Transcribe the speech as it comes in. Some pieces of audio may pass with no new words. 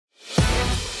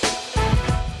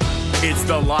It's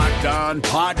the Locked On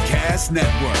Podcast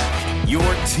Network, your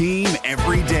team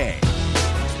every day.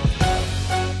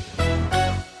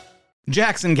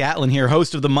 Jackson Gatlin here,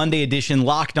 host of the Monday edition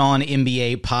Locked On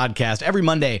NBA podcast. Every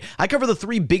Monday, I cover the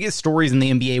three biggest stories in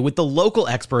the NBA with the local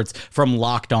experts from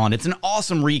Locked On. It's an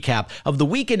awesome recap of the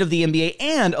weekend of the NBA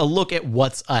and a look at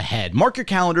what's ahead. Mark your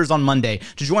calendars on Monday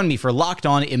to join me for Locked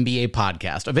On NBA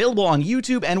podcast, available on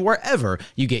YouTube and wherever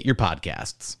you get your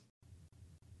podcasts.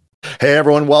 Hey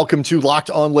everyone, welcome to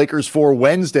Locked On Lakers for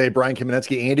Wednesday. Brian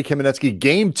Kamenetsky, Andy Kamenetsky,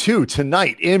 Game 2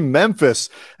 tonight in Memphis.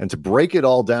 And to break it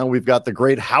all down, we've got the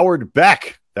great Howard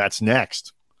Beck. That's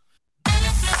next.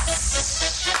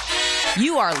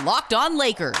 You are Locked On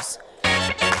Lakers,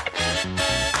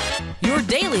 your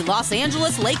daily Los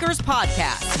Angeles Lakers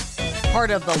podcast. Part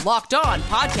of the Locked On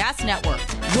Podcast Network,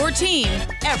 your team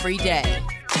every day.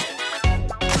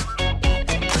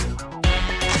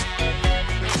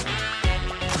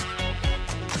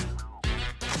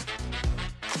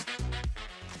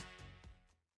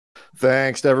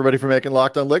 Thanks to everybody for making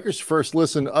Locked On Lakers first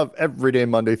listen of every day,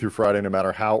 Monday through Friday, no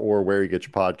matter how or where you get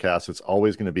your podcasts. It's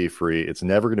always going to be free. It's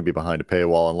never going to be behind a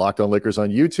paywall. And Locked On Lakers on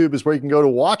YouTube is where you can go to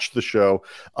watch the show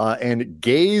and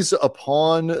gaze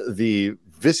upon the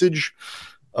visage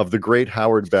of the great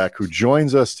Howard Beck, who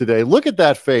joins us today. Look at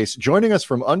that face, joining us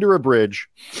from under a bridge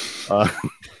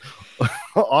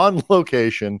on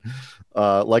location,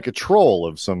 like a troll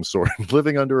of some sort,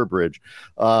 living under a bridge.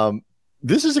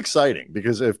 This is exciting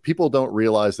because if people don't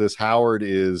realize this, Howard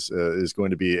is going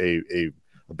to be a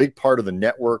big part of the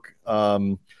network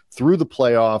through the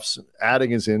playoffs,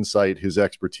 adding his insight, his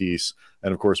expertise.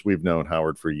 And of course, we've known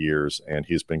Howard for years, and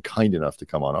he's been kind enough to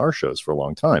come on our shows for a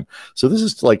long time. So this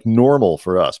is like normal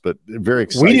for us, but very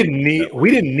exciting.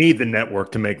 We didn't need the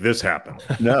network to make this happen.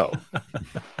 No.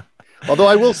 Although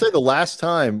I will say the last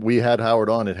time we had Howard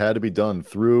on, it had to be done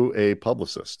through a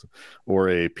publicist or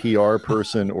a PR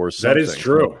person or something. That is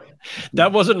true.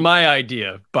 That wasn't my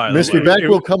idea, by the way. Mr. Beck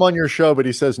will come on your show, but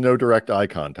he says no direct eye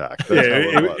contact.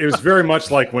 It was very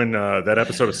much like when that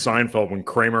episode of Seinfeld when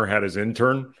Kramer had his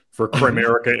intern for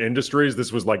Kramerica Industries.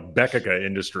 This was like Beckica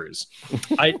Industries.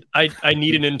 I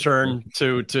need an intern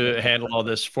to handle all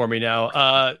this for me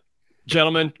now.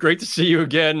 Gentlemen, great to see you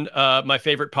again. My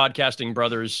favorite podcasting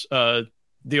brothers,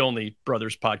 the only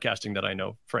brothers podcasting that I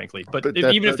know, frankly. But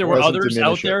even if there were others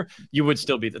out there, you would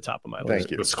still be at the top of my list.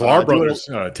 Thank you. The Sklar brothers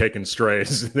taking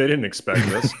strays. They didn't expect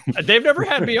this. They've never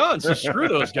had me on, so screw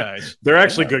those guys. They're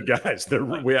actually good guys.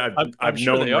 I've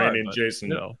sure known Randy and but,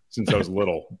 Jason since I was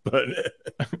little. But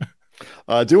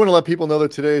I do want to let people know that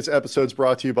today's episode is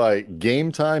brought to you by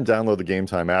Game Time. Download the Game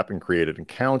Time app and create an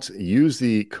account. Use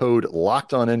the code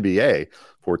LOCKEDONNBA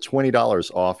for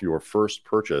 $20 off your first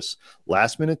purchase.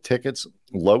 Last minute tickets,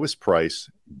 lowest price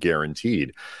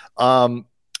guaranteed.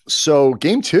 So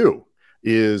Game 2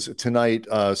 is tonight.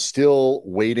 Still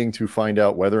waiting to find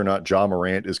out whether or not Ja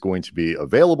Morant is going to be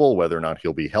available, whether or not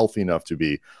he'll be healthy enough to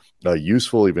be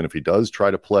useful, even if he does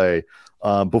try to play.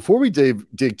 Before we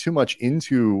dig too much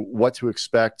into what to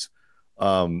expect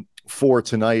for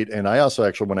tonight, and I also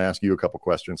actually want to ask you a couple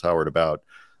questions, Howard, about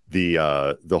the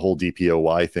whole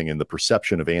DPOY thing and the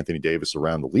perception of Anthony Davis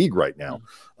around the league right now.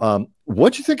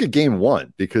 What do you think of Game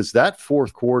 1? Because that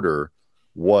fourth quarter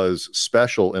was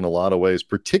special in a lot of ways,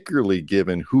 particularly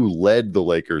given who led the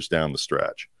Lakers down the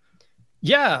stretch.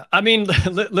 Yeah, I mean,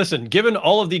 listen, given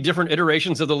all of the different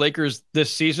iterations of the Lakers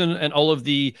this season and all of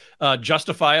the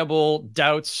justifiable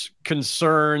doubts,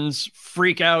 concerns,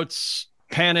 freakouts,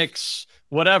 panics,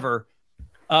 whatever,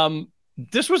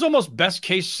 this was almost best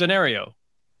case scenario.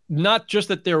 Not just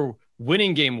that they're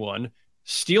winning Game 1,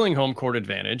 stealing home court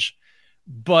advantage,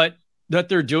 but that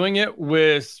they're doing it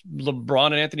with LeBron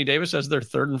and Anthony Davis as their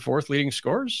third and fourth leading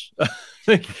scorers.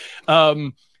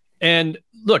 And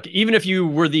look, even if you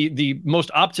were the most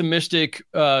optimistic,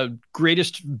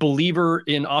 greatest believer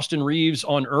in Austin Reeves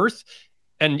on earth,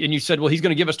 and you said, well, he's going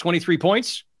to give us 23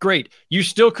 points, great. You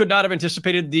still could not have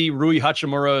anticipated the Rui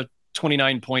Hachimura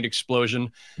 29-point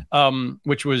explosion,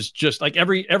 which was just like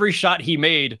every shot he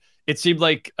made, it seemed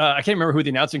like I can't remember who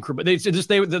the announcing crew, but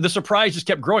the surprise just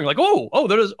kept growing. Like,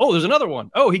 there's another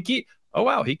one. Oh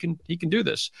wow, he can do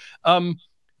this.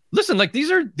 Listen, like these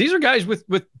are guys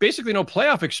with basically no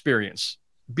playoff experience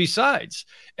besides.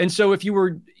 And so if you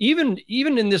were even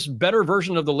in this better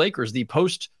version of the Lakers, the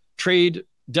post-trade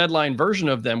deadline version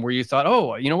of them, where you thought,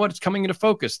 oh, you know what, it's coming into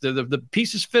focus. The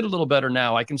pieces fit a little better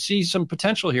now. I can see some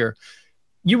potential here.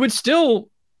 You would still,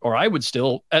 or I would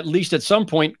still, at least at some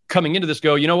point coming into this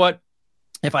go, you know what?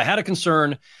 If I had a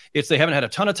concern, it's they haven't had a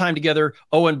ton of time together.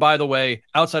 Oh, and by the way,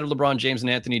 outside of LeBron James and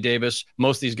Anthony Davis,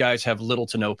 most of these guys have little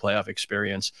to no playoff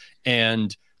experience.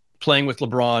 And playing with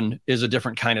LeBron is a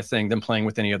different kind of thing than playing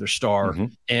with any other star. Mm-hmm.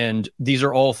 And these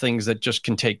are all things that just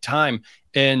can take time.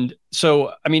 And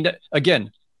so, I mean,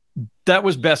 again, that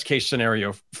was best case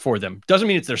scenario for them. Doesn't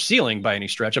mean it's their ceiling by any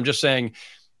stretch. I'm just saying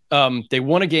they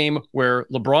won a game where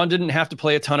LeBron didn't have to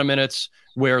play a ton of minutes,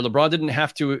 where LeBron didn't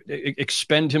have to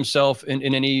expend himself in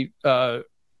any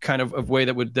kind of way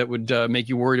that would make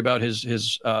you worried about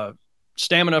his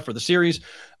stamina for the series.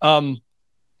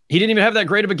 He didn't even have that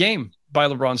great of a game by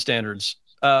LeBron standards,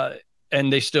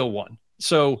 and they still won.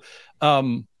 So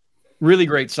really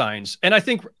great signs. And I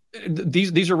think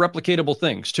these are replicatable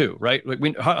things too, right? Like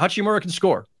Hachimura can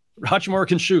score. Hachimura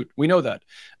can shoot. We know that.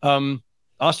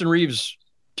 Austin Reeves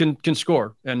can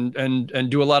score and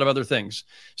do a lot of other things.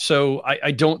 So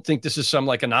I don't think this is some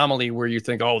like anomaly where you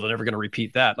think, oh, they're never going to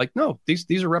repeat that. Like, no, these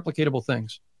are replicatable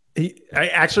things. I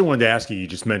actually wanted to ask you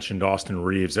just mentioned Austin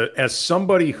Reeves. As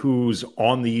somebody who's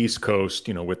on the East Coast,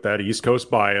 with that East Coast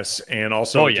bias, and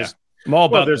also I'm all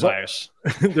about the bias.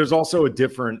 There's also a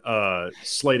different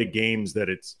slate of games that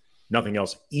it's nothing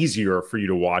else easier for you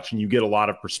to watch, and you get a lot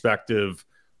of perspective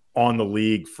on the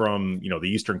league from the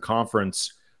Eastern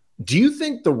Conference. Do you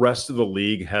think the rest of the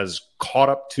league has caught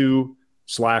up to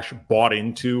 / bought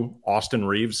into Austin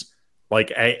Reeves like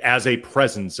as a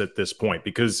presence at this point?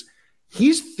 Because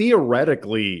he's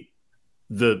theoretically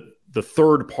the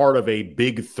third part of a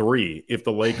big three if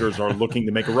the Lakers are looking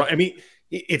to make a run. I mean,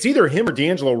 it's either him or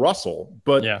D'Angelo Russell,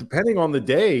 but depending on the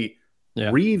day,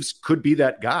 Reeves could be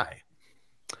that guy.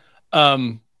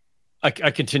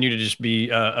 I continue to just be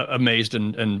amazed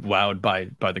and wowed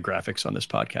by the graphics on this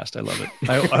podcast. I love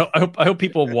it. I hope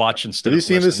people watch instead. Have you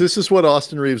seen this? This is what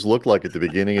Austin Reeves looked like at the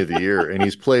beginning of the year, and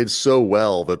he's played so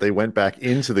well that they went back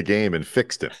into the game and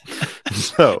fixed him.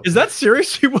 So is that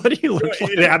seriously what he looks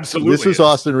like? Absolutely. This is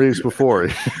Austin Reeves before.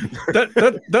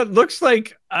 that looks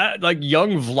like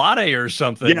young Vlade or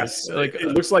something. Yes, like it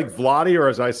looks like Vlade, or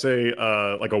as I say,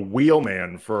 like a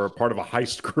wheelman for part of a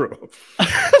heist crew.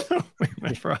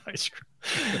 For a heist crew.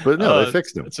 But no, they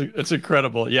fixed him. It's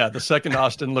incredible. Yeah, the second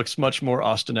Austin looks much more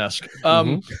Austin-esque.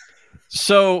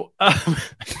 So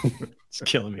it's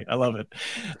killing me. I love it.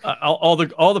 All the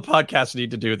podcasts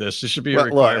need to do this. This should be a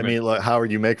requirement. I mean,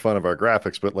 Howard, you make fun of our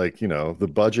graphics, but the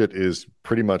budget is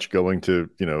pretty much going to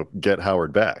get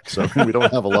Howard back. So we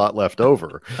don't have a lot left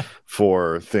over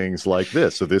for things like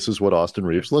this. So this is what Austin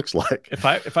Reeves looks like. If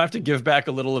I have to give back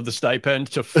a little of the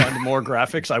stipend to fund more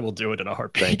graphics, I will do it in a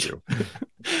heartbeat. Thank you.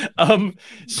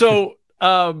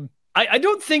 I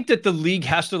don't think that the league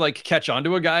has to catch on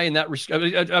to a guy in that respect.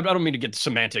 I don't mean to get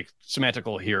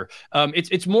semantical here.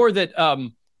 It's more that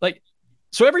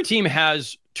so every team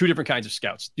has two different kinds of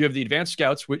scouts. You have the advanced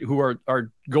scouts who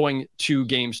are going to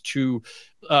games to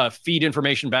feed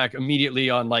information back immediately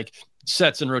on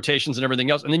sets and rotations and everything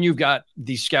else. And then you've got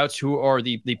the scouts who are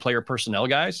the player personnel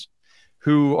guys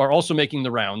who are also making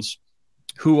the rounds,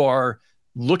 who are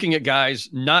looking at guys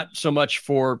not so much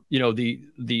for the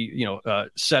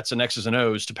sets and X's and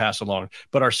O's to pass along,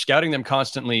 but are scouting them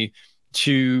constantly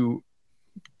to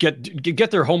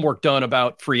get their homework done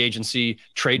about free agency,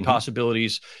 trade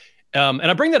possibilities. And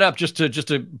I bring that up just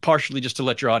to partially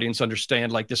let your audience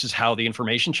understand this is how the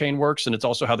information chain works, and it's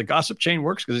also how the gossip chain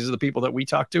works, because these are the people that we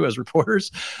talk to as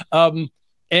reporters.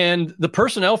 And the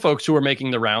personnel folks who are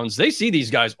making the rounds, they see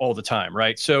these guys all the time,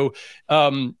 right? So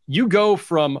you go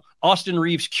from Austin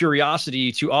Reeves'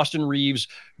 curiosity to Austin Reeves'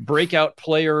 breakout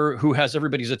player who has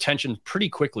everybody's attention pretty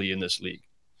quickly in this league.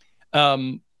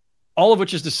 All of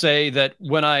which is to say that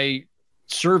when I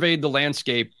surveyed the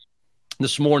landscape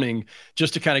this morning,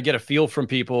 just to kind of get a feel from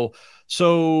people,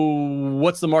 so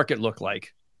what's the market look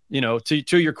like?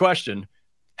 To your question,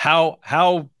 how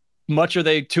much are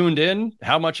they tuned in?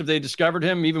 How much have they discovered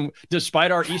him, even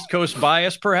despite our East Coast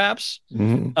bias, perhaps?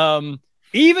 Even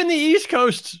the East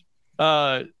Coast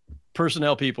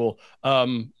personnel people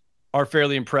are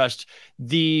fairly impressed.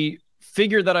 The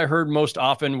figure that I heard most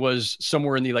often was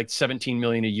somewhere in the 17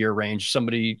 million a year range.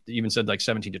 Somebody even said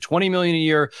 17 to 20 million a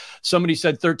year. Somebody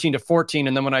said 13 to 14.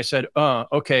 And then when I said,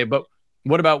 okay, but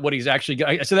what about what he's actually got?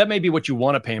 I said, that may be what you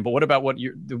want to pay him, but what about what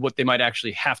they might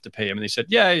actually have to pay him? And they said,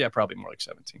 yeah, probably more like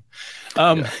 17.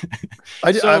 I'm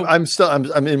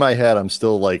in my head. I'm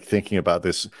still thinking about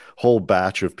this whole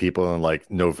batch of people in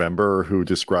November who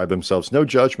describe themselves, no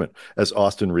judgment, as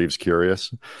Austin Reeves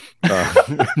curious.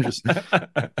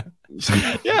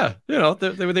 Yeah,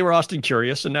 they were Austin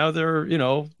curious, and now they're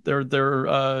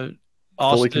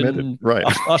fully committed, right?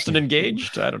 Austin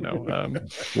engaged. I don't know.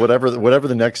 Whatever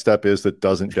the next step is that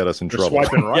doesn't get us in trouble.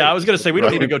 Swiping right. Yeah, I was going to say we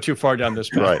don't need to go too far down this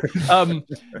path. Right.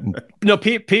 No,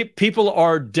 people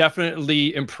are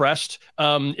definitely impressed.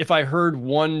 If I heard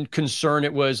one concern,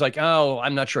 it was like, oh,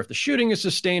 I'm not sure if the shooting is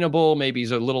sustainable. Maybe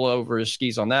he's a little over his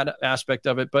skis on that aspect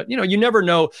of it. But you never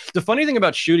know. The funny thing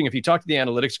about shooting, if you talk to the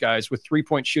analytics guys with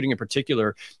 3-point shooting in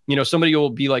particular, somebody will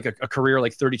be like a career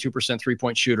like 32%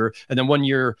 3-point shooter, and then one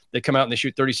year they come out and they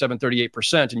shoot 37,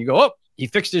 38%, and you go, oh, he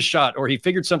fixed his shot, or he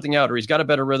figured something out, or he's got a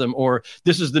better rhythm, or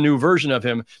this is the new version of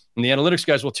him. And the analytics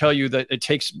guys will tell you that it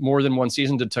takes more than one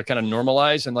season to kind of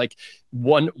normalize. And like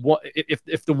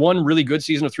if the one really good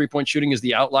season of 3-point shooting is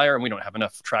the outlier, and we don't have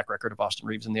enough track record of Austin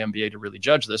Reeves in the NBA to really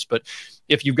judge this, but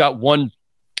if you've got one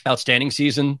outstanding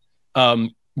season,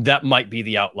 that might be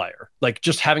the outlier. Like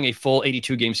just having a full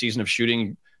 82 game season of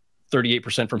shooting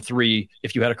 38% from three,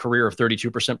 if you had a career of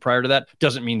 32% prior to that,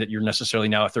 doesn't mean that you're necessarily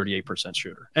now a 38%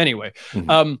 shooter. Anyway,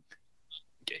 the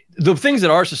things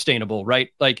that are sustainable,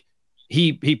 right? Like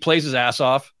he plays his ass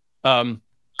off,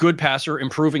 good passer,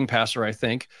 improving passer, I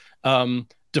think,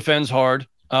 defends hard,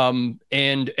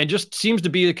 and just seems to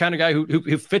be the kind of guy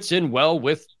who fits in well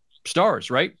with stars,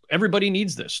 right? Everybody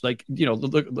needs this. Like,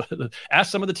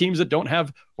 ask some of the teams that don't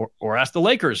have, or ask the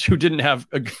Lakers who didn't have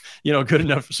a, good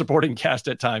enough supporting cast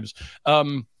at times.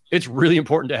 It's really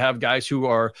important to have guys who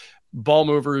are ball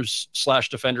movers /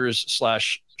 defenders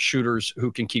 / shooters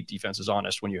who can keep defenses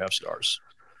honest when you have stars.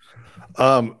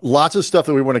 Lots of stuff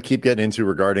that we want to keep getting into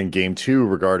regarding game 2,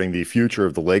 regarding the future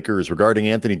of the Lakers, regarding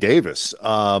Anthony Davis,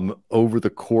 over the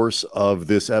course of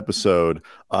this episode.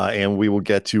 And we will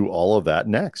get to all of that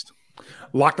next.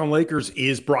 Locked on Lakers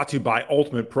is brought to you by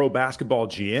Ultimate Pro Basketball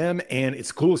GM, and it's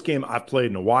the coolest game I've played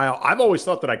in a while. I've always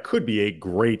thought that I could be a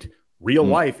great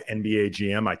real-life NBA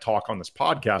GM. I talk on this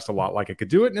podcast a lot like I could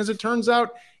do it, and as it turns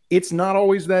out, it's not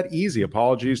always that easy.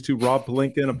 Apologies to Rob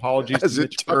Pelinka, apologies as to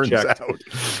it turns out.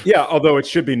 Yeah, although it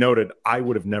should be noted, I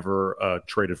would have never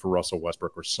traded for Russell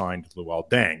Westbrook or signed Luol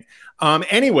Deng.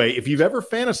 Anyway, if you've ever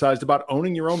fantasized about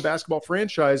owning your own basketball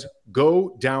franchise,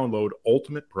 go download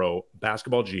Ultimate Pro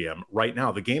Basketball GM right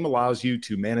now. The game allows you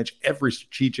to manage every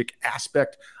strategic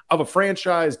aspect of a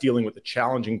franchise, dealing with the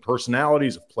challenging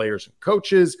personalities of players and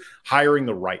coaches, hiring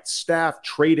the right staff,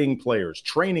 trading players,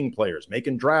 training players,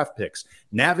 making draft picks,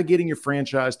 navigating your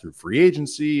franchise through free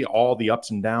agency, all the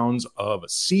ups and downs of a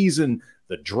season,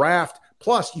 the draft.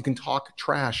 Plus, you can talk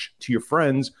trash to your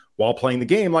friends while playing the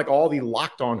game like all the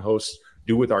Locked On hosts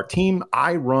do with our team.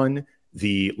 I run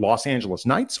the Los Angeles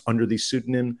Knights under the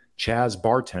pseudonym Chaz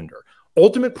Bartender.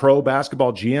 Ultimate Pro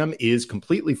Basketball GM is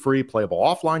completely free, playable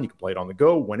offline. You can play it on the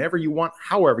go whenever you want,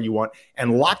 however you want.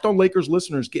 And Locked On Lakers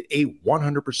listeners get a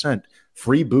 100%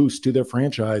 free boost to their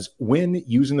franchise when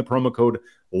using the promo code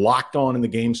Locked On in the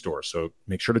game store. So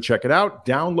make sure to check it out.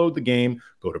 Download the game.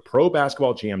 Go to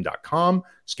probasketballgm.com,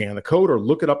 scan the code, or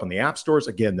look it up on the app stores.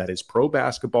 Again, that is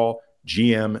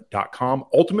probasketballgm.com.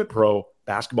 Ultimate Pro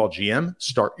Basketball GM.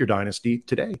 Start your dynasty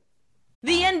today.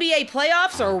 The NBA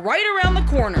playoffs are right around the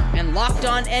corner, and Locked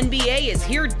On NBA is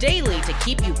here daily to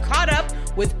keep you caught up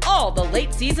with all the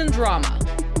late season drama.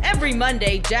 Every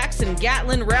Monday, Jackson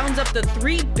Gatlin rounds up the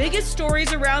 3 biggest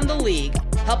stories around the league,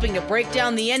 helping to break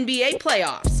down the NBA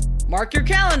playoffs. Mark your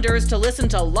calendars to listen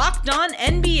to Locked On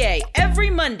NBA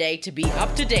every Monday to be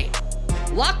up to date.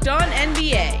 Locked On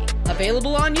NBA,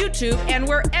 available on YouTube and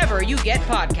wherever you get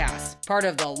podcasts. Part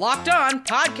of the Locked On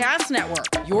Podcast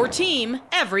Network, your team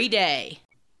every day.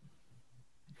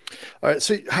 All right,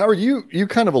 so Howard, you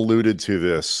kind of alluded to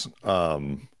this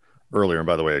earlier, and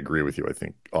by the way, I agree with you. I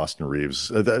think Austin Reeves,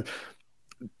 the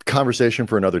conversation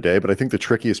for another day, but I think the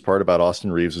trickiest part about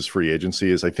Austin Reeves' free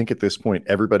agency is I think at this point,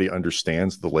 everybody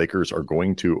understands the Lakers are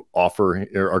going to offer,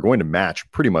 or are going to match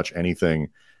pretty much anything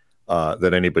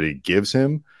that anybody gives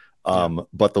him.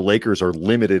 But the Lakers are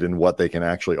limited in what they can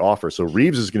actually offer. So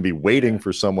Reeves is going to be waiting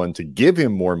for someone to give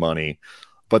him more money,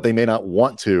 but they may not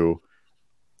want to,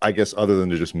 I guess, other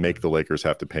than to just make the Lakers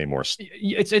have to pay more.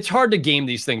 It's hard to game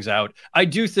these things out. I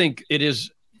do think it is,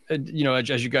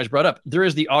 as you guys brought up, there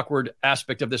is the awkward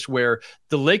aspect of this where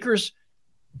the Lakers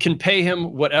can pay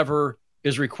him whatever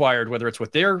is required, whether it's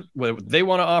what they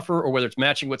want to offer or whether it's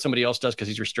matching what somebody else does because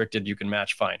he's restricted, you can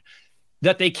match, fine.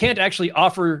 That they can't actually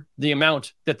offer the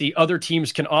amount that the other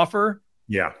teams can offer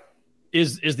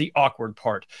is the awkward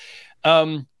part.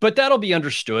 But that'll be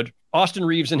understood. Austin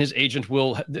Reeves and his agent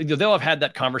they'll have had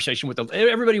that conversation with them.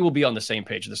 Everybody will be on the same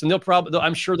page of this. And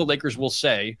I'm sure the Lakers will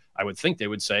say, I would think they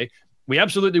would say, we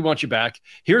absolutely want you back.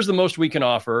 Here's the most we can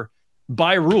offer.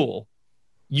 By rule,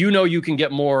 you can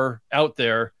get more out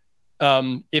there.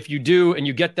 If you do and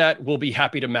you get that, we'll be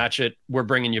happy to match it. We're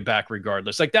bringing you back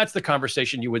regardless. Like, that's the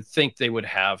conversation you would think they would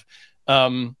have.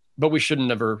 But we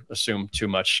shouldn't ever assume too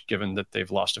much, given that they've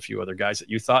lost a few other guys that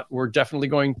you thought were definitely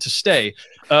going to stay.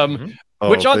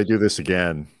 Which they do this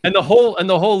again, and the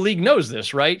whole league knows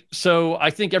this, right? So I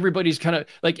think everybody's kind of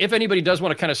like, if anybody does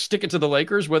want to kind of stick it to the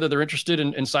Lakers, whether they're interested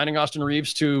in signing Austin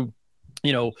Reeves to,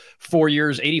 4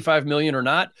 years, $85 million or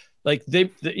not, like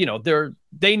they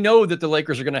know that the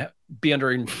Lakers are going to be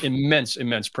under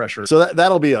immense pressure. So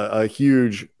that'll be a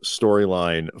huge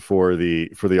storyline for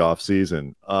the off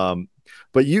season.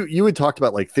 But you had talked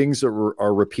about like things that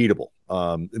are repeatable.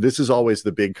 This is always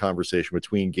the big conversation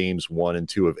between games 1 and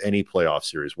 2 of any playoff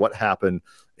series. What happened,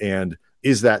 and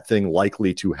is that thing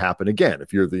likely to happen again?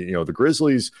 If you're the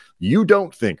Grizzlies, you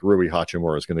don't think Rui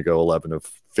Hachimura is going to go 11 of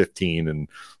 15 and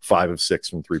 5 of 6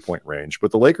 from 3-point range,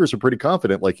 but the Lakers are pretty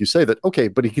confident, like you say, that okay,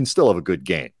 but he can still have a good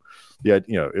game. Yet,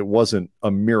 it wasn't a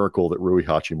miracle that Rui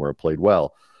Hachimura played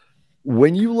well.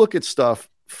 When you look at stuff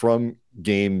from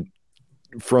game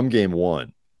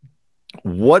 1,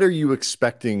 what are you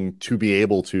expecting to be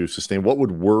able to sustain? What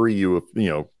would worry you if,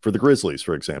 for the Grizzlies,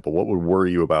 for example, what would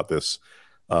worry you about this?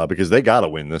 Because they got to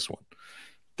win this one.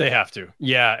 They have to.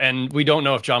 Yeah. And we don't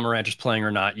know if John Morant is playing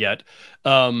or not yet.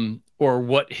 Or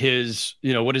what his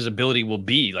ability will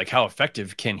be, like how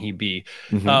effective can he be?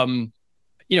 Mm-hmm.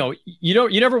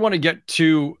 You never want to get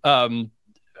too,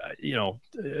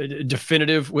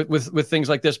 definitive with things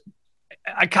like this.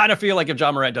 I kind of feel like if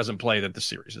John Morant doesn't play, that the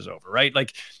series is over, right?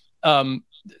 Like,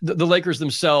 the Lakers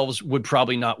themselves would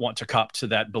probably not want to cop to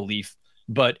that belief,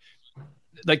 but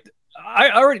like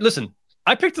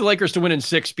I picked the Lakers to win in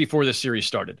 6 before this series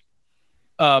started.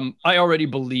 I already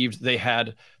believed they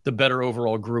had the better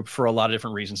overall group for a lot of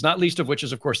different reasons, not least of which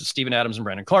is, of course, that Steven Adams and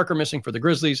Brandon Clark are missing for the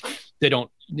Grizzlies. They don't,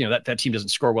 that team doesn't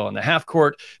score well in the half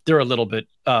court. They're a little bit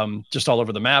just all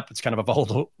over the map. It's kind of a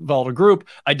volatile group.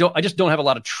 I just don't have a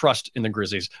lot of trust in the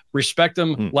Grizzlies. Respect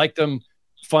them, like them,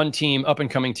 fun team, up and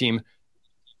coming team.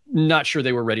 Not sure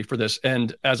they were ready for this.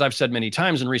 And as I've said many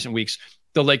times in recent weeks,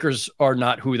 the Lakers are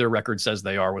not who their record says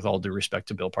they are, with all due respect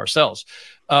to Bill Parcells.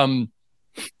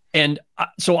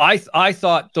 So I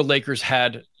thought the Lakers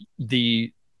had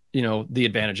the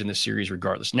advantage in this series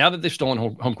regardless. Now that they've stolen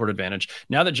home court advantage,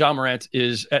 now that John Morant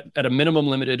is at a minimum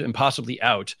limited and possibly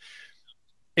out,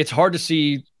 it's hard to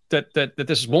see that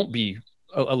this won't be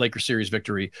a Lakers series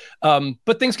victory.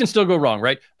 But things can still go wrong,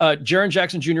 right? Jaren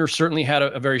Jackson Jr. certainly had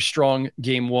a very strong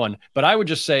game 1, but I would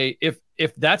just say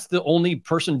if that's the only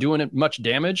person doing it much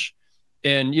damage,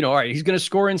 and all right, he's going to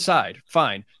score inside,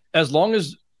 fine. As long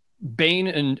as Bane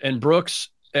and Brooks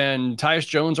and Tyus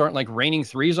Jones aren't like raining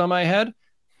threes on my head,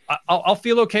 I'll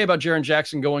feel okay about Jaren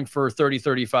Jackson going for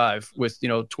 30-35 with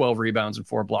 12 rebounds and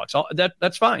 4 blocks.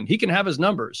 That's fine. He can have his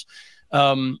numbers.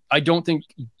 I don't think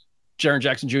Jaren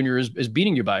Jackson Jr. is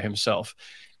beating you by himself.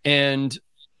 And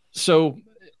so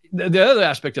the other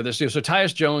aspect of this, so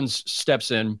Tyus Jones steps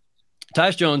in.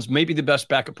 Tyus Jones may be the best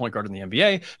backup point guard in the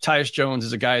NBA. Tyus Jones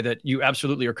is a guy that you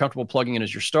absolutely are comfortable plugging in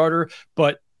as your starter,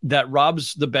 but that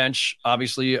robs the bench,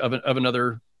 obviously, of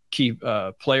another key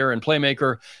player and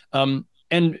playmaker.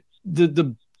 And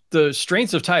the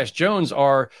strengths of Tyus Jones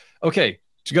are, okay,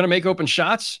 he's going to make open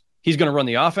shots. He's going to run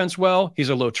the offense well. He's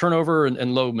a low turnover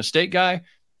and low mistake guy.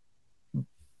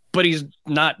 But he's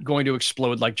not going to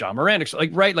explode like John Morant.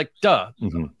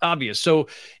 Obvious. So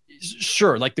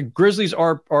sure, like the Grizzlies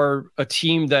are a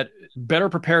team that better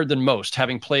prepared than most,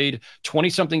 having played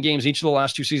 20-something games each of the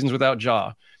last 2 seasons without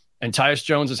Ja. And Tyus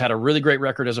Jones has had a really great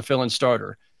record as a fill-in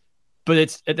starter.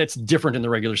 But that's different in the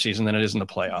regular season than it is in the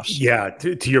playoffs. Yeah,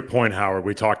 to your point, Howard,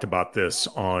 we talked about this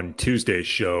on Tuesday's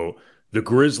show. The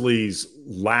Grizzlies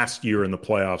last year in the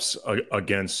playoffs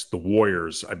against the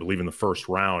Warriors, I believe in the first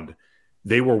round,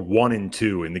 they were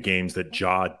 1-2 in the games that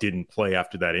Ja didn't play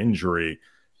after that injury.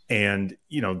 And,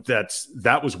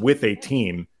 that was with a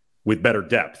team with better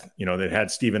depth. That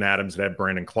had Steven Adams, it had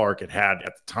Brandon Clark, it had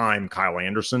at the time Kyle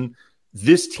Anderson.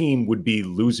 This team would be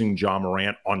losing Ja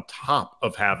Morant on top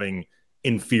of having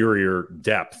inferior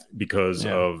depth because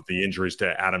of the injuries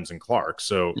to Adams and Clark.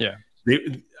 So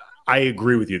I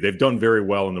agree with you. They've done very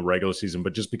well in the regular season,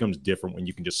 but just becomes different when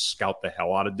you can just scout the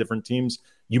hell out of different teams.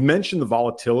 You mentioned the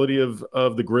volatility of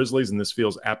the Grizzlies, and this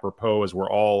feels apropos as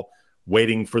we're all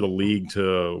waiting for the league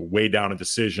to weigh down a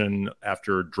decision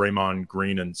after Draymond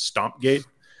Green and Stompgate.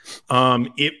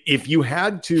 If you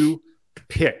had to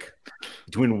pick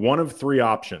between one of 3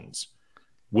 options,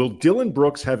 will Dillon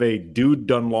Brooks have a dude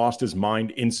done lost his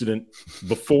mind incident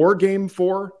before game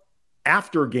 4,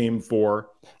 after game 4,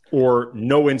 or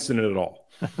no incident at all?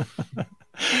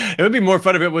 It would be more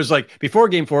fun if it was like before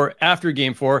game 4, after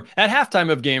game 4, at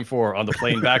halftime of game 4, on the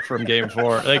plane back from game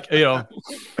 4. Like, you know,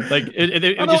 like I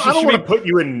don't want to put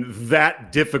you in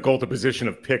that difficult a position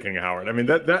of picking, Howard. I mean,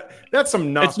 that's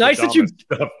some It's nice that you.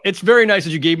 Stuff. It's very nice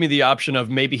that you gave me the option of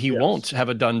maybe he won't have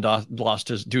a Dunn lost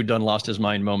his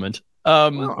mind moment. I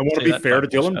want to be fair to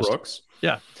Dylan Brooks.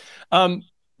 Yeah.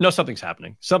 No, something's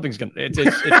happening. Something's gonna.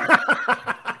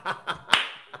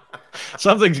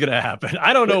 Something's going to happen.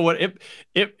 I don't know what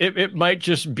it might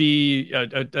just be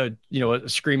a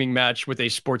screaming match with a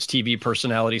sports TV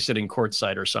personality sitting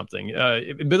courtside or something.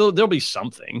 But there'll be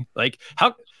something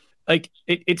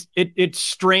it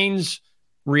strains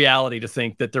reality to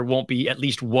think that there won't be at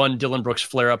least one Dylan Brooks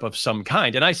flare up of some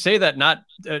kind. And I say that not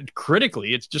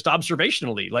critically, it's just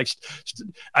observationally. Like,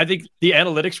 I think the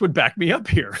analytics would back me up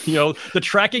here. You know, the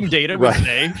tracking data would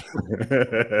say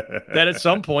that at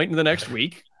some point in the next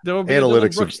week, there will be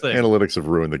analytics have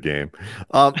ruined the game.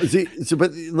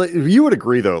 But you would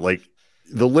agree though, like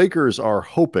the Lakers are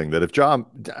hoping that if Ja,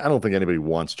 I don't think anybody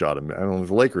wants Ja to. I don't think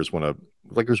the Lakers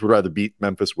would rather beat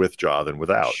Memphis with Ja than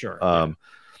without. Sure.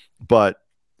 But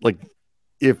like,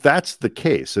 if that's the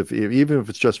case, even if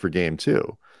it's just for game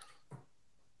 2,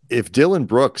 if Dylan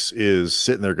Brooks is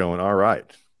sitting there going, all right,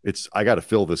 I got to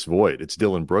fill this void. It's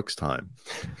Dylan Brooks time.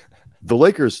 The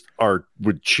Lakers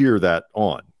would cheer that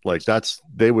on. Like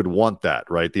they would want that,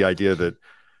 right? The idea that,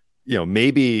 you know,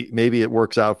 maybe it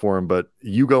works out for him, but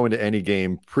you go into any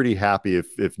game pretty happy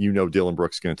if you know Dylan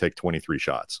Brooks is going to take 23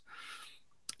 shots.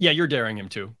 Yeah, you're daring him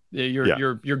to.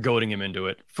 You're goading him into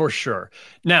it for sure.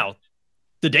 Now,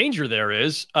 the danger there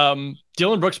is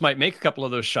Dylan Brooks might make a couple of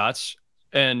those shots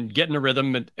and get in a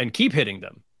rhythm and keep hitting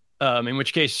them. In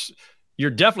which case,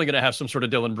 you're definitely going to have some sort of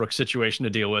Dylan Brooks situation to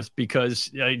deal with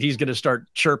because he's going to start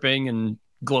chirping and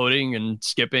gloating and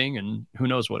skipping and who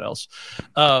knows what else.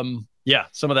 Some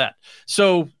of that.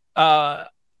 So, I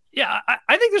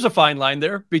think there's a fine line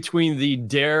there between the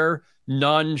dare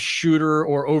non-shooter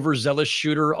or overzealous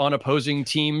shooter on opposing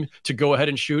team to go ahead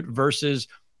and shoot versus,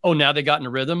 now they got in a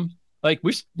rhythm. Like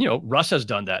Russ has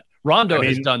done that. Rondo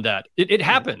has done that. It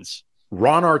happens.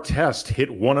 Ron Artest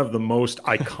hit one of the most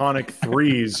iconic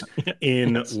threes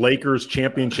in Lakers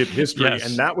championship history. Yes.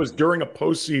 And that was during a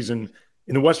postseason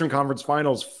in the Western Conference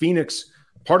Finals. Phoenix,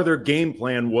 part of their game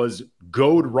plan was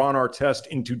goad Ron Artest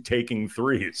into taking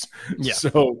threes. Yeah.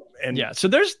 So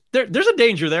there's a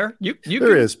danger there.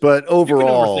 There is, but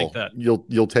overall,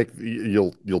 you'll take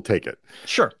it.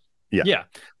 Sure. Yeah.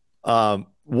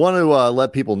 Want to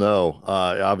let people know,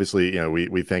 obviously,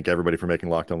 we thank everybody for making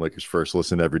Locked On Lakers first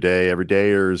listen every day.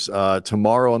 Everydayers,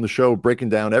 tomorrow on the show, breaking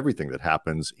down everything that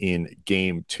happens in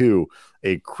Game 2,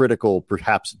 a critical,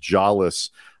 perhaps jawless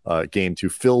Game 2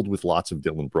 filled with lots of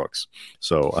Dylan Brooks.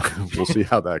 So we'll see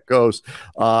how that goes.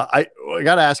 I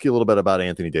got to ask you a little bit about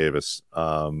Anthony Davis,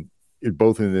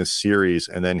 both in this series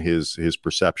and then his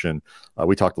perception.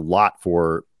 We talked a lot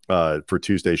for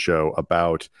Tuesday's show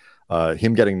about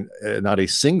him getting not a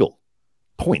single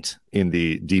point in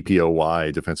the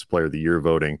DPOY Defensive Player of the Year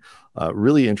voting.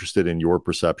 Really interested in your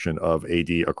perception of AD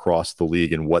across the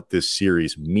league and what this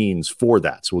series means for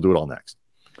that. So we'll do it all next.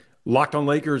 Locked On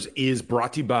Lakers is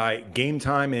brought to you by Game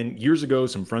Time. And years ago,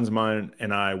 some friends of mine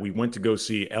and we went to go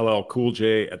see LL Cool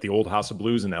J at the Old House of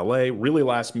Blues in LA. Really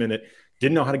last minute.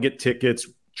 Didn't know how to get tickets.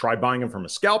 Tried buying them from a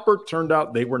scalper. Turned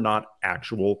out they were not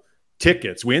actual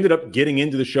tickets. We ended up getting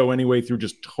into the show anyway through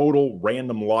just total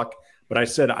random luck. But I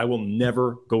said I will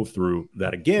never go through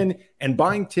that again. And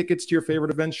buying tickets to your favorite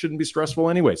events shouldn't be stressful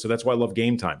anyway. So that's why I love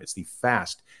Game Time. It's the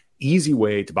fast, easy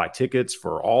way to buy tickets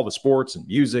for all the sports and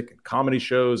music and comedy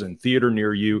shows and theater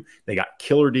near you. They got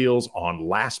killer deals on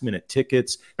last-minute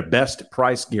tickets, the best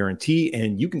price guarantee,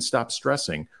 and you can stop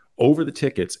stressing over the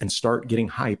tickets and start getting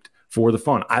hyped for the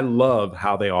fun. I love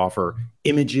how they offer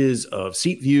images of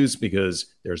seat views because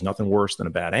there's nothing worse than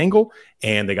a bad angle.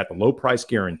 And they got the low price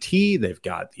guarantee. They've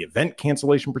got the event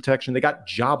cancellation protection. They got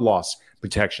job loss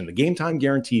protection. The Game Time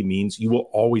guarantee means you will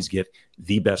always get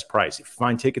the best price. If you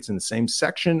find tickets in the same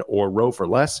section or row for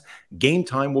less, Game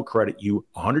Time will credit you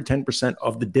 110%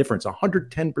 of the difference.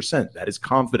 110%. That is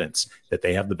confidence that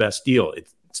they have the best deal.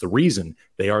 It's the reason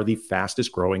they are the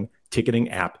fastest growing ticketing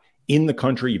app in the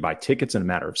country. You buy tickets in a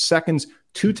matter of seconds,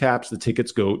 2 taps, the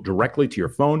tickets go directly to your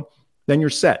phone, then you're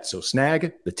set. So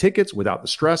snag the tickets without the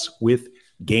stress with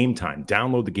Game Time.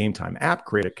 Download the Game Time app,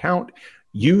 create an account,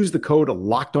 use the code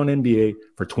LOCKEDONNBA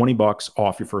for $20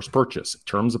 off your first purchase.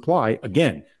 Terms apply.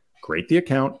 Again, create the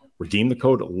account, redeem the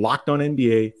code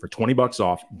LOCKEDONNBA for $20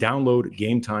 off. Download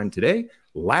Game Time today.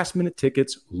 Last minute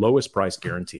tickets, lowest price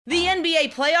guarantee. The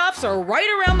NBA playoffs are right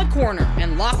around the corner,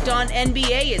 and Locked On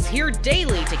NBA is here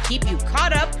daily to keep you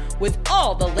caught up with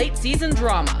all the late season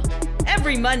drama.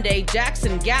 Every Monday,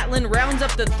 Jackson Gatlin rounds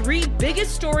up the 3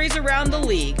 biggest stories around the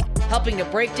league, helping to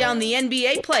break down the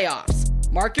NBA playoffs.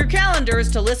 Mark your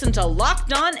calendars to listen to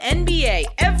Locked On NBA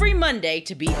every Monday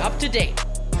to be up to date.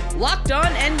 Locked On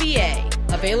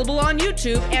NBA, available on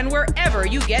YouTube and wherever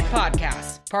you get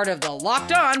podcasts. Part of the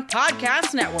Locked On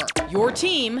Podcast Network, your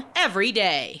team every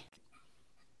day.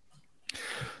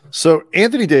 So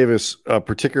Anthony Davis,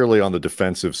 particularly on the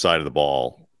defensive side of the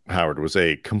ball, Howard, was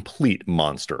a complete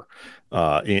monster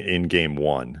in game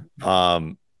one.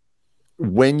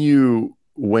 When you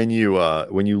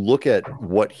look at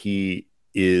what he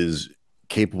is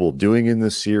capable of doing in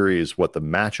this series, what the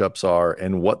matchups are,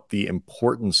 and what the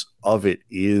importance of it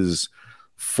is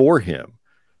for him.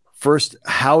 First,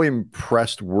 how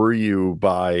impressed were you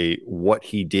by what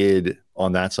he did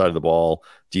on that side of the ball?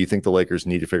 Do you think the Lakers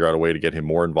need to figure out a way to get him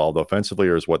more involved offensively,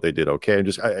 or is what they did okay?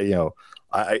 And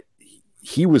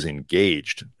he was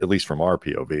engaged, at least from our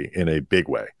POV, in a big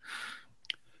way.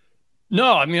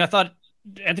 No, I mean, I thought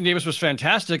Anthony Davis was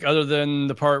fantastic, other than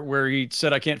the part where he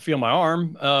said, "I can't feel my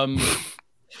arm."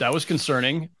 That was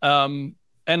concerning.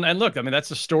 And look, I mean, that's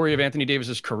the story of Anthony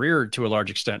Davis's career to a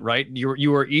large extent, right?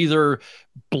 You are either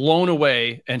blown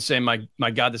away and saying,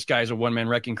 my God, this guy is a one-man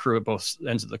wrecking crew at both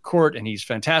ends of the court, and he's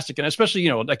fantastic. And especially,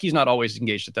 like, he's not always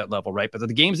engaged at that level, right? But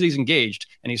the games that he's engaged,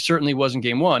 and he certainly was in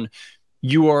game one,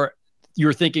 you're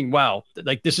thinking, wow,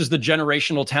 like, this is the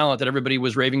generational talent that everybody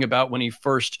was raving about when he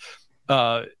first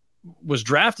was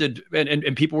drafted,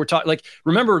 and people were talking, like,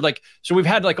 remember, like, so we've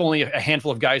had like only a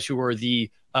handful of guys who were the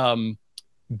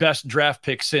best draft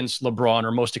pick since LeBron,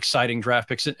 or most exciting draft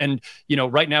picks. And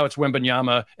right now it's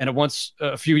Wembanyama, and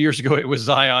a few years ago it was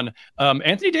Zion.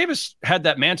 Anthony Davis had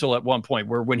that mantle at one point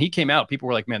where when he came out, people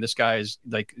were like, man, this guy is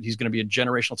like, he's going to be a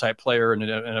generational type player and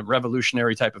a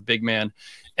revolutionary type of big man.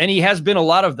 And he has been a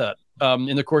lot of that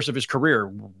in the course of his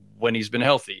career when he's been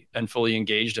healthy and fully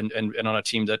engaged and on a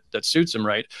team that suits him,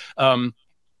 right?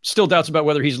 Still doubts about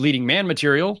whether he's leading man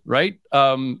material, right?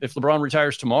 If LeBron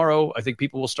retires tomorrow, I think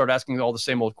people will start asking all the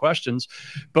same old questions,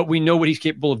 but we know what he's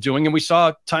capable of doing. And we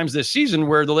saw times this season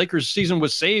where the Lakers season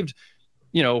was saved,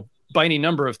 by any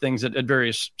number of things at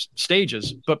various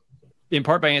stages, but in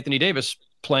part by Anthony Davis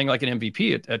playing like an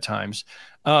MVP at times.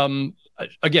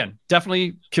 Again,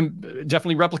 definitely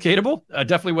replicatable,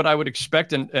 definitely what I would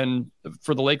expect. And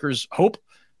for the Lakers hope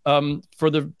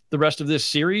for the rest of this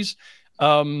series,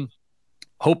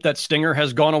 hope that stinger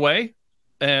has gone away.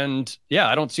 And yeah,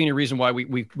 I don't see any reason why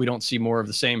we don't see more of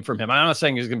the same from him. I'm not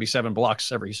saying he's going to be 7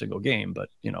 blocks every single game, but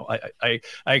I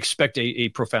expect a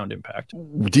profound impact.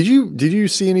 Did you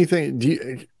see anything?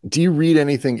 Do you read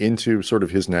anything into sort of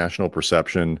his national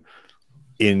perception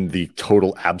in the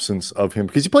total absence of him?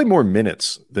 Because he played more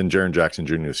minutes than Jaren Jackson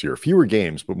Jr. this year, fewer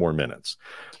games, but more minutes.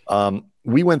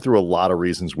 We went through a lot of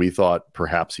reasons we thought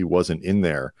perhaps he wasn't in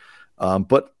there.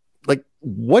 But like,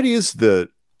 what is the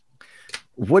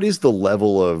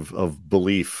level of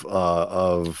belief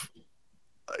of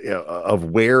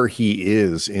where he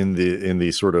is in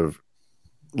the sort of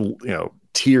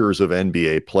tiers of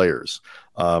NBA players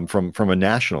from a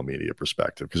national media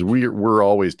perspective, because we're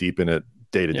always deep in it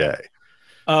day to day.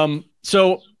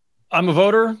 So I'm a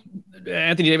voter.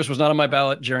 Anthony Davis was not on my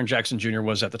ballot. Jaren Jackson Jr.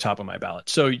 was at the top of my ballot.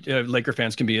 So Laker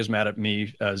fans can be as mad at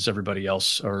me as everybody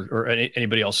else or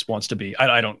anybody else wants to be.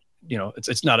 I don't.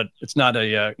 It's not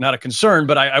a concern,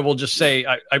 but I will just say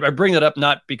I bring that up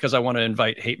not because I want to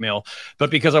invite hate mail, but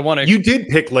because I want to. You did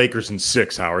pick Lakers in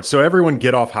 6, Howard. So everyone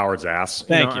get off Howard's ass.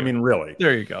 Thank you. I mean, really.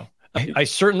 There you go. I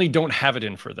certainly don't have it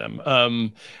in for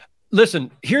them.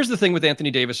 Listen, here's the thing with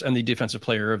Anthony Davis and the Defensive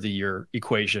Player of the Year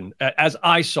equation. As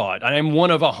I saw it, I'm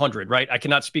one of 100, right? I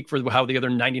cannot speak for how the other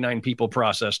 99 people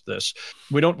processed this.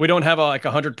 We don't have a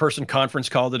 100-person conference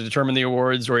call to determine the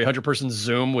awards, or a 100-person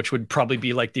Zoom, which would probably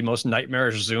be like the most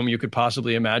nightmarish Zoom you could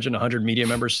possibly imagine. 100 media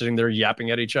members sitting there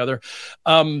yapping at each other.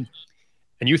 And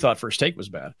you thought First Take was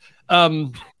bad.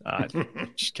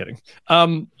 Just kidding.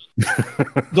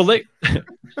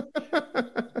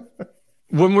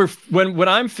 When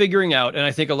I'm figuring out, and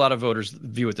I think a lot of voters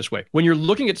view it this way, when you're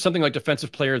looking at something like Defensive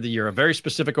Player of the Year, a very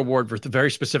specific award for the very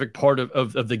specific part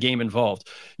of the game involved,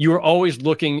 you are always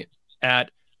looking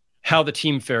at how the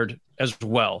team fared as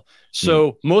well.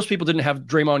 So most people didn't have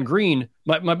Draymond Green.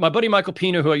 My buddy Michael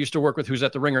Pina, who I used to work with, who's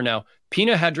at the Ringer now,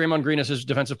 Pina had Draymond Green as his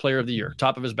Defensive Player of the Year,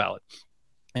 top of his ballot.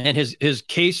 And his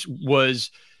case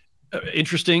was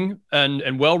interesting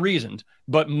and well-reasoned.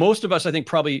 But most of us, I think,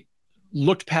 probably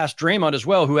looked past Draymond as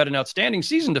well, who had an outstanding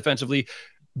season defensively,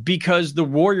 because the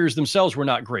Warriors themselves were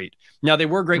not great. Now, they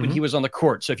were great when he was on the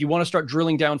court. So if you want to start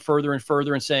drilling down further and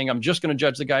further and saying, I'm just going to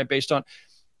judge the guy based on,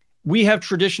 we have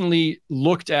traditionally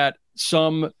looked at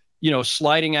some,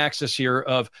 sliding axis here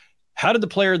of how did the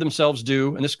player themselves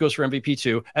do? And this goes for MVP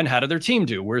too. And how did their team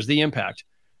do? Where's the impact?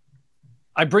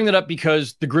 I bring that up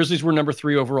because the Grizzlies were number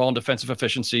 3 overall in defensive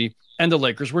efficiency and the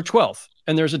Lakers were 12th.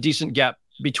 And there's a decent gap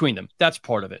between them. That's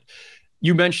part of it.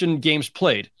 You mentioned games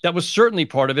played. That was certainly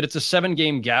part of it. It's a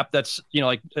 7-game gap. That's,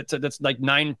 that's like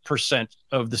 9%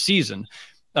 of the season.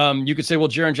 You could say, well,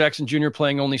 Jaren Jackson Jr.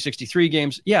 playing only 63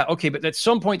 games. Yeah, okay, but at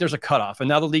some point there's a cutoff. And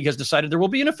now the league has decided there will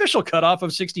be an official cutoff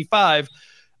of 65,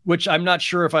 which I'm not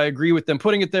sure if I agree with them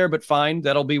putting it there, but fine.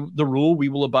 That'll be the rule. We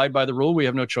will abide by the rule. We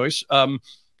have no choice.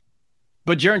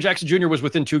 But Jaren Jackson Jr. was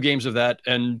within 2 games of that,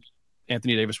 and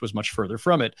Anthony Davis was much further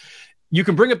from it. You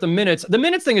can bring up the minutes. The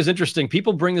minutes thing is interesting.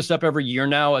 People bring this up every year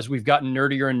now as we've gotten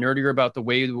nerdier and nerdier about the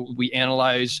way we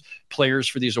analyze players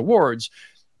for these awards.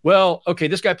 Well, okay,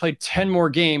 this guy played 10 more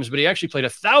games, but he actually played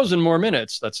 1,000 more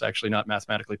minutes. That's actually not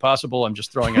mathematically possible. I'm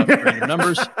just throwing out random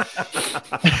numbers.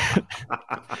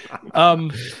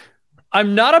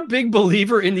 I'm not a big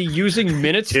believer in the using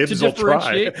minutes to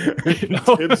differentiate.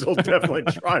 Tibbs will definitely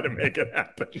try to make it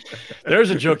happen. There's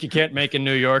a joke you can't make in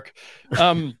New York.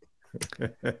 I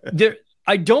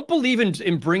don't believe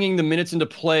in bringing the minutes into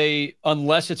play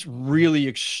unless it's really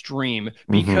extreme,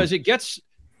 because it gets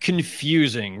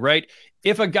confusing, right?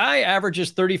 If a guy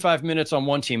averages 35 minutes on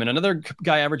one team and another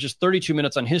guy averages 32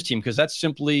 minutes on his team, because that's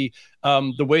simply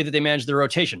the way that they manage their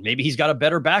rotation. Maybe he's got a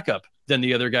better backup than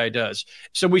the other guy does.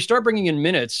 So we start bringing in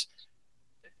minutes.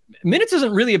 Minutes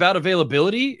isn't really about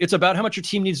availability. It's about how much your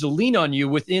team needs to lean on you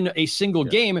within a single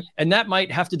game. And that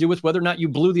might have to do with whether or not you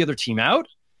blew the other team out.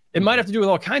 It might have to do with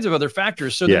all kinds of other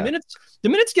factors. So the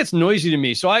minutes gets noisy to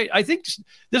me. So I think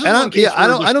this is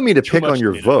I don't mean to pick on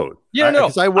your vote. Yeah, no,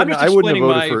 I wouldn't have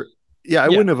voted for. I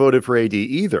wouldn't have voted for AD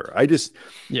either.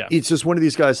 It's just one of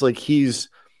these guys, like, he's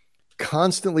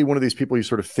constantly one of these people you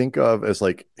sort of think of as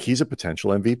like, he's a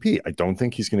potential MVP. I don't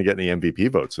think he's going to get any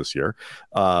MVP votes this year.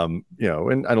 And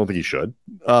I don't think he should.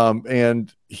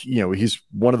 He's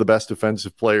one of the best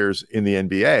defensive players in the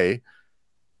NBA,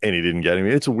 and he didn't get it. I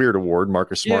mean, it's a weird award.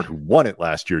 Marcus Smart, who won it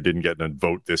last year, didn't get a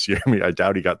vote this year. I mean, I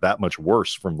doubt he got that much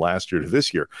worse from last year to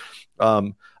this year.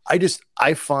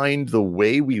 I find the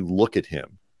way we look at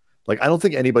him, like, I don't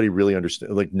think anybody really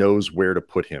knows where to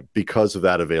put him because of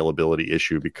that availability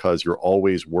issue, because you're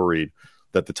always worried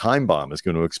that the time bomb is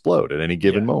going to explode at any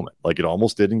given moment, like it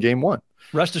almost did in game 1.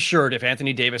 Rest assured, if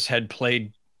Anthony Davis had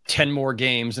played 10 more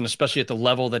games, and especially at the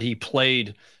level that he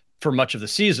played for much of the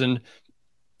season,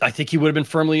 I think he would have been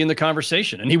firmly in the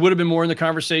conversation, and he would have been more in the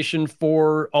conversation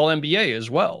for all NBA as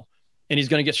well. And he's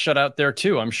going to get shut out there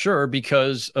too, I'm sure,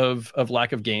 because of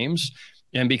lack of games.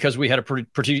 And because we had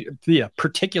a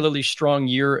particularly strong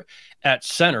year at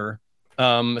center,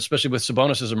 especially with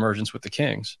Sabonis' emergence with the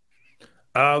Kings.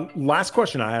 Last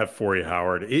question I have for you,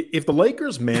 Howard. If the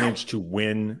Lakers manage to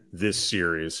win this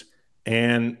series,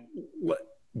 and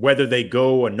whether they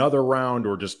go another round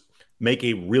or just make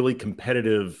a really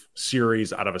competitive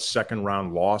series out of a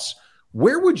second-round loss,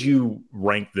 where would you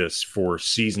rank this for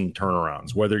season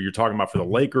turnarounds, whether you're talking about for the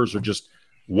Lakers or just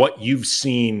what you've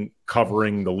seen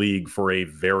covering the league for a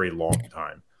very long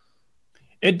time?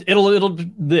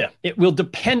 It will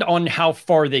depend on how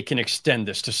far they can extend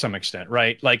this to some extent,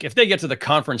 right? Like if they get to the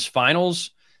conference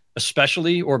finals,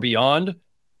 especially, or beyond,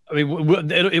 I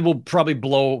mean, it will probably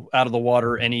blow out of the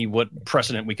water what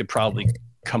precedent we could probably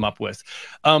come up with.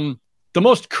 The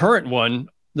most current one,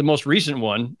 the most recent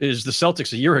one, is the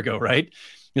Celtics a year ago, right?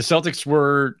 The Celtics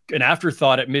were an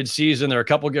afterthought at midseason. There are a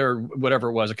couple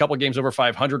games over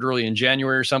 500 early in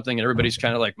January or something, and everybody's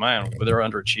kind of like, man, they're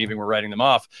underachieving. We're writing them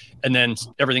off. And then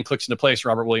everything clicks into place.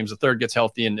 Robert Williams III gets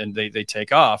healthy, and they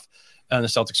take off, and the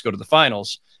Celtics go to the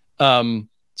finals.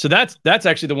 So that's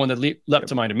actually the one that leapt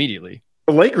to mind immediately.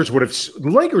 The Lakers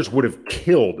would have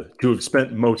killed to have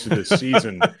spent most of this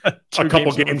season a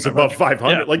couple games above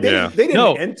 500. Yeah. Like they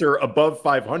didn't enter above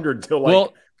 500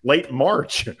 till late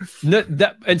March.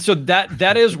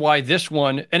 That is why this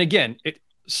one, and again,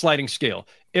 sliding scale.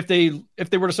 If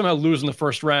they were to somehow lose in the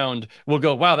first round, we'll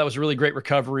go, wow, that was a really great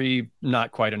recovery.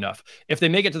 Not quite enough. If they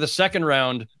make it to the second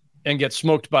round and get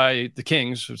smoked by the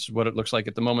Kings, which is what it looks like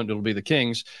at the moment, it'll be the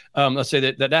Kings. Let's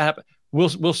say that happened.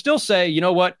 We'll still say, you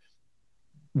know what?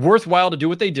 Worthwhile to do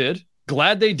what they did.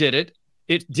 Glad they did it.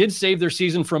 It did save their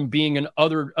season from being an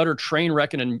utter train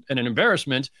wreck and an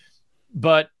embarrassment.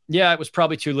 But yeah, it was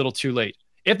probably too little too late.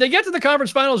 if they get to the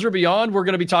conference finals or beyond, we're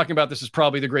going to be talking about this as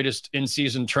probably the greatest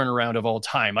in-season turnaround of all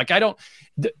time. Like,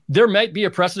 there might be a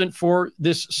precedent for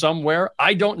this somewhere.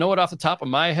 I don't know it off the top of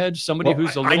my head. Somebody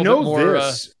who's a little bit more.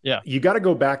 You got to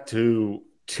go back to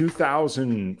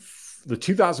 2000, the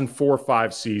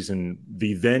 2004-05 season,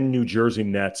 the then New Jersey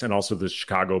Nets and also the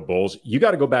Chicago Bulls. You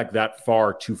got to go back that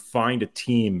far to find a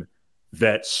team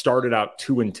that started out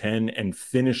 2-10 and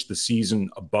finished the season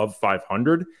above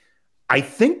 500. I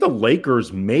think the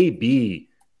Lakers may be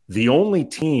the only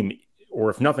team, or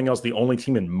if nothing else, the only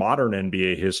team in modern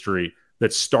NBA history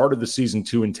that started the season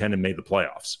 2-10 and made the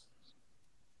playoffs.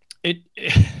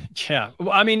 Yeah.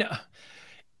 Well, I mean,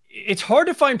 it's hard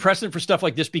to find precedent for stuff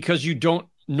like this because you don't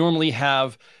normally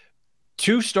have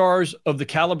two stars of the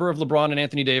caliber of LeBron and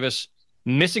Anthony Davis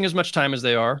missing as much time as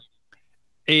they are,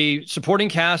 a supporting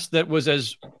cast that was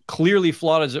as clearly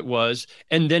flawed as it was,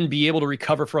 and then be able to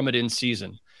recover from it in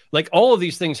season. Like, all of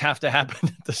these things have to happen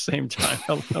at the same time.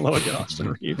 Hello again,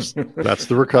 Austin Reeves. That's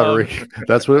the recovery.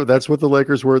 That's what the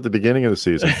Lakers were at the beginning of the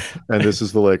season, and this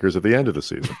is the Lakers at the end of the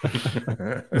season.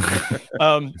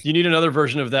 You need another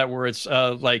version of that where it's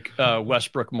like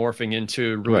Westbrook morphing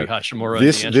into Rui Hachimura.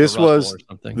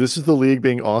 This is the league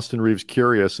being Austin Reeves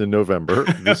curious in November.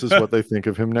 This is what they think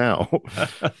of him now.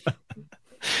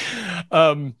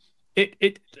 I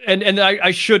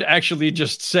should actually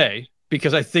just say,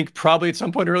 because I think probably at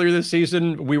some point earlier this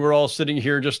season, we were all sitting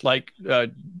here just like,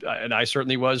 and I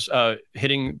certainly was,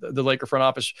 hitting the Laker front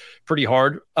office pretty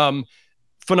hard.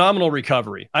 Phenomenal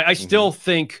recovery. I still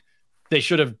think they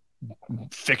should have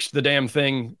fixed the damn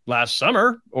thing last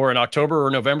summer or in October or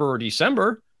November or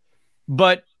December.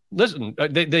 But listen,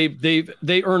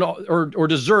 they earn or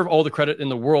deserve all the credit in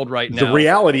the world right now. The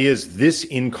reality is, this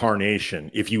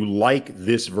incarnation, if you like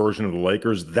this version of the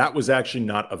Lakers, that was actually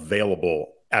not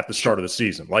available at the start of the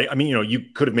season. Like, I mean, you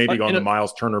could have maybe gone the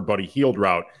Miles Turner, Buddy Hield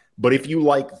route, but if you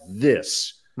like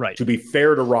this, right, to be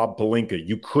fair to Rob Pelinka,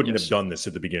 you couldn't have done this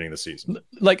at the beginning of the season.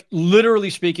 Like, literally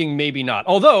speaking, maybe not.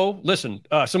 Although, listen,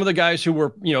 some of the guys who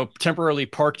were, temporarily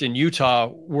parked in Utah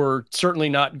were certainly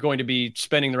not going to be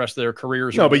spending the rest of their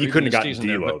careers. No, but you couldn't have gotten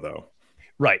D'Lo, though.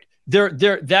 Right.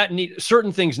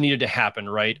 Certain things needed to happen,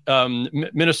 right?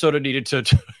 Minnesota needed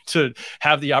to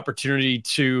have the opportunity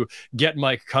to get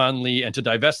Mike Conley and to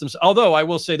divest themselves. Although I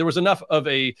will say there was enough of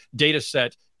a data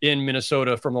set in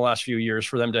Minnesota from the last few years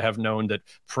for them to have known that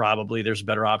probably there's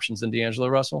better options than D'Angelo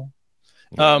Russell.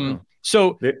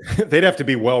 So they'd have to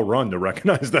be well run to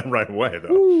recognize that right away,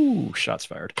 though. Ooh, shots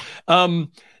fired.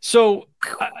 So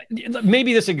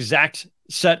maybe this exact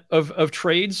set of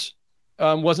trades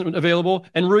wasn't available,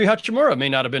 and Rui Hachimura may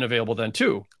not have been available then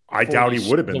too. I doubt he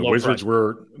would have been. The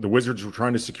Wizards were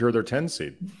trying to secure their 10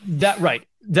 seed. That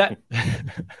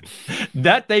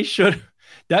they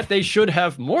should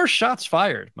have more shots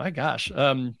fired. My gosh.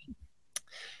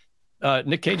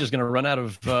 Nick Cage is going to run out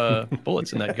of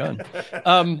bullets in that gun.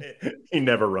 He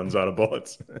never runs out of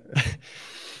bullets.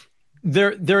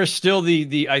 There is still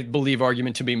the I believe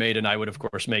argument to be made, and I would of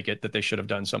course make it, that they should have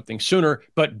done something sooner,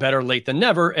 but better late than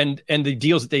never. And the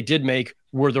deals that they did make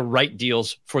were the right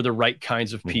deals for the right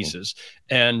kinds of pieces,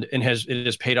 and it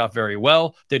has paid off very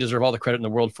well. They deserve all the credit in the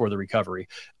world for the recovery.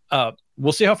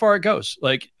 We'll see how far it goes.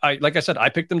 Like I said, I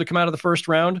picked them to come out of the first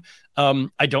round.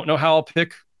 I don't know how I'll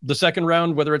pick the second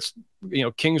round, whether it's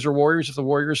Kings or Warriors, if the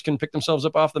Warriors can pick themselves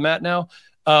up off the mat now.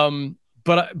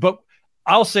 But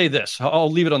I'll say this.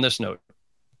 I'll leave it on this note.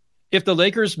 If the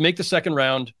Lakers make the second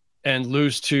round and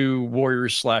lose to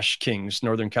Warriors/Kings,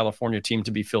 Northern California team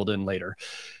to be filled in later,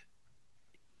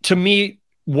 to me,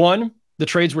 one, the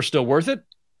trades were still worth it.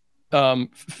 And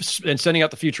sending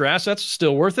out the future assets,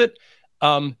 still worth it.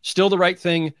 Still the right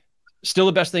thing. Still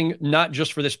the best thing, not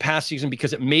just for this past season,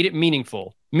 because it made it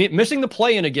meaningful. Missing the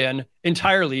play-in again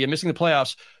entirely and missing the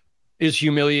playoffs is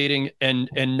humiliating and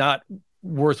not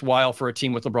worthwhile for a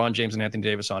team with LeBron James and Anthony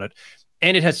Davis on it.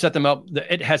 And it has set them up.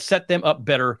 It has set them up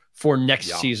better for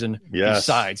next season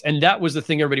besides. And that was the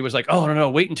thing. Everybody was like, "Oh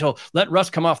no, wait until let Russ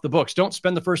come off the books. Don't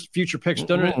spend the first future picks."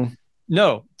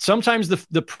 No, sometimes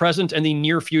the present and the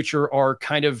near future are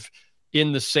kind of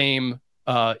in the same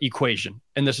equation,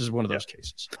 and this is one of those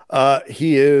cases.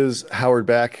 He is Howard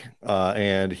Beck,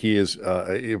 and he is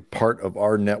a part of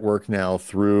our network now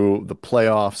through the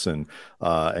playoffs, and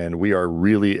we are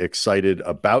really excited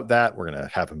about that. We're going to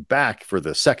have him back for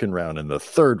the second round and the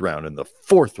third round and the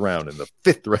fourth round and the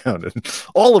fifth round and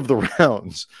all of the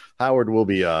rounds. Howard will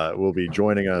be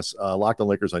joining us. Locked on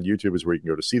Lakers on YouTube is where you can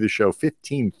go to see the show.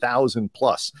 15,000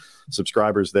 plus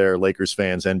subscribers there. Lakers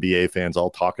fans, NBA fans, all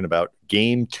talking about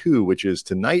Game 2, which is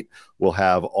tonight. We'll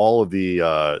have all of the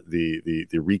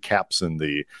recaps and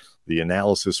the the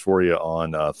analysis for you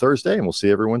on Thursday, and we'll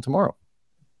see everyone tomorrow.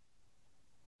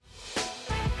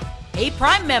 Hey,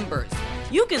 Prime members,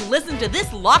 you can listen to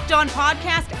this Locked On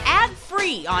podcast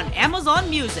ad-free on Amazon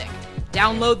Music.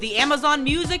 Download the Amazon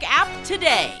Music app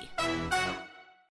today.